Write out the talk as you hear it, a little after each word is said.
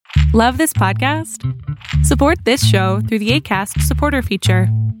Love this podcast? Support this show through the Acast supporter feature.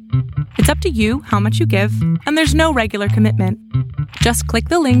 It's up to you how much you give, and there's no regular commitment. Just click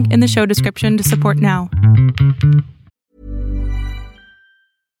the link in the show description to support now.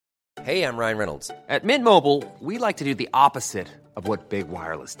 Hey, I'm Ryan Reynolds. At Mint Mobile, we like to do the opposite of what Big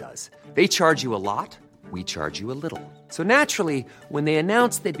Wireless does. They charge you a lot, we charge you a little. So naturally, when they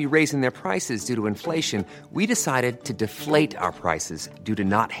announced they'd be raising their prices due to inflation, we decided to deflate our prices due to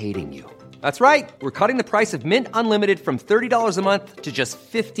not hating you. That's right. We're cutting the price of Mint Unlimited from $30 a month to just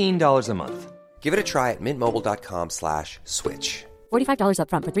 $15 a month. Give it a try at mintmobile.com/switch. $45 up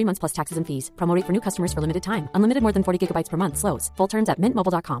front for 3 months plus taxes and fees. Promo rate for new customers for limited time. Unlimited more than 40 gigabytes per month. Slows full terms at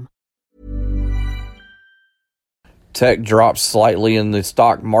mintmobile.com. Tech drops slightly in the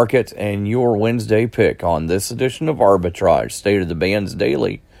stock market, and your Wednesday pick on this edition of Arbitrage State of the Bands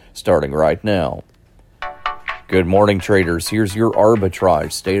Daily, starting right now. Good morning, traders. Here's your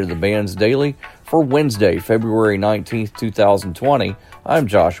Arbitrage State of the Bands Daily for Wednesday, February 19th, 2020. I'm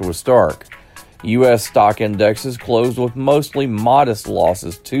Joshua Stark. U.S. stock indexes closed with mostly modest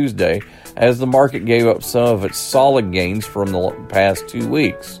losses Tuesday as the market gave up some of its solid gains from the past 2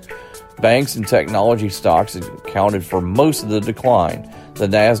 weeks. Banks and technology stocks accounted for most of the decline. The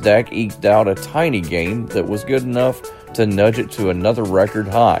Nasdaq eked out a tiny gain that was good enough to nudge it to another record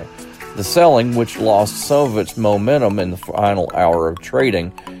high. The selling, which lost some of its momentum in the final hour of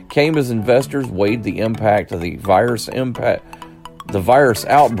trading, came as investors weighed the impact of the virus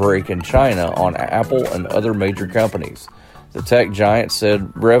outbreak in China on Apple and other major companies. The tech giant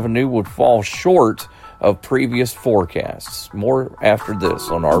said revenue would fall short of previous forecasts. More after this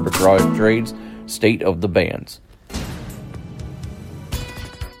on Arbitrage Trade's State of the Bands.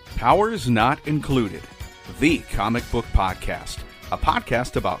 Powers Not Included, the comic book podcast. A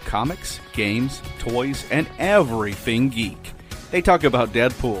podcast about comics, games, toys, and everything geek. They talk about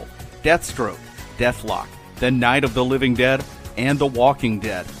Deadpool, Deathstroke, Deathlock, The Night of the Living Dead, and The Walking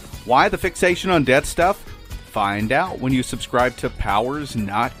Dead. Why the fixation on dead stuff? Find out when you subscribe to Powers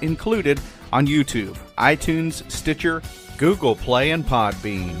Not Included on YouTube, iTunes, Stitcher, Google Play, and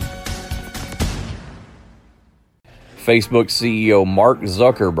Podbean. Facebook CEO Mark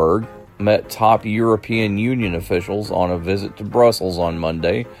Zuckerberg met top European Union officials on a visit to Brussels on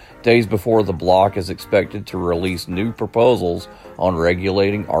Monday, days before the bloc is expected to release new proposals on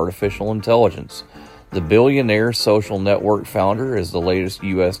regulating artificial intelligence. The billionaire social network founder is the latest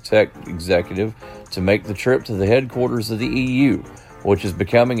U.S. tech executive to make the trip to the headquarters of the EU, which is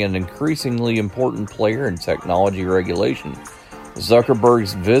becoming an increasingly important player in technology regulation.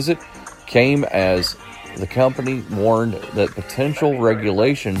 Zuckerberg's visit came as the company warned that potential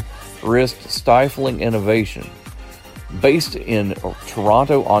regulation risked stifling innovation. Based in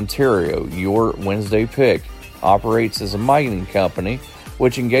Toronto, Ontario, your Wednesday pick operates as a mining company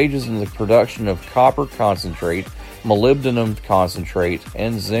which engages in the production of copper concentrate, molybdenum concentrate,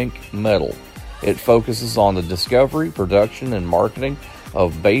 and zinc metal. It focuses on the discovery, production, and marketing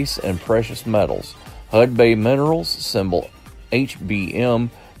of base and precious metals. Hudbay Minerals, symbol HBM,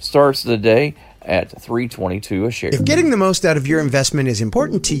 starts the day at $3.22 a share. If getting the most out of your investment is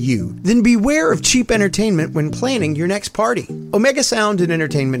important to you, then beware of cheap entertainment when planning your next party. Omega Sound and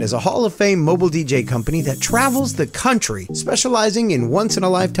Entertainment is a Hall of Fame mobile DJ company that travels the country, specializing in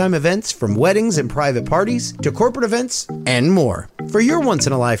once-in-a-lifetime events from weddings and private parties to corporate events and more. For your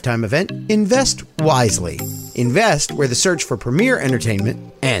once-in-a-lifetime event, invest wisely. Invest where the search for premier entertainment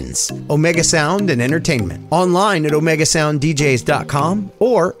ends. Omega Sound and Entertainment. Online at OmegaSoundDJs.com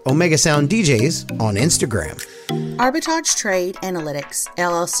or Omega Sound DJs on Instagram. Arbitrage Trade Analytics,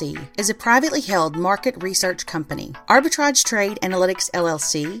 LLC, is a privately held market research company. Arbitrage Trade Analytics,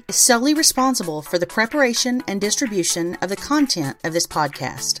 LLC, is solely responsible for the preparation and distribution of the content of this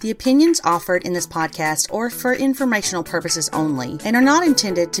podcast. The opinions offered in this podcast are for informational purposes only and are not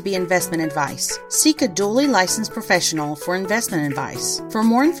intended to be investment advice. Seek a duly licensed professional for investment advice. For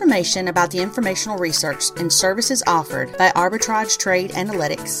more information about the informational research and services offered by Arbitrage Trade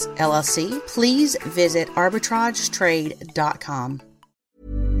Analytics, LLC, please visit arbitragetrade.com.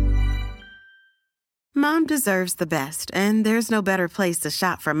 Mom deserves the best, and there's no better place to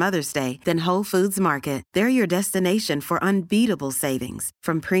shop for Mother's Day than Whole Foods Market. They're your destination for unbeatable savings,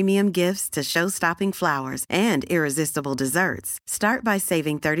 from premium gifts to show-stopping flowers and irresistible desserts. Start by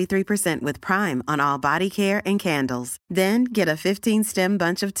saving 33% with Prime on all body care and candles. Then get a 15-stem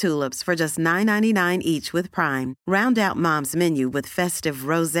bunch of tulips for just $9.99 each with Prime. Round out Mom's menu with festive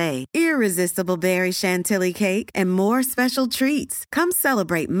rosé, irresistible berry chantilly cake, and more special treats. Come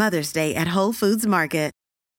celebrate Mother's Day at Whole Foods Market.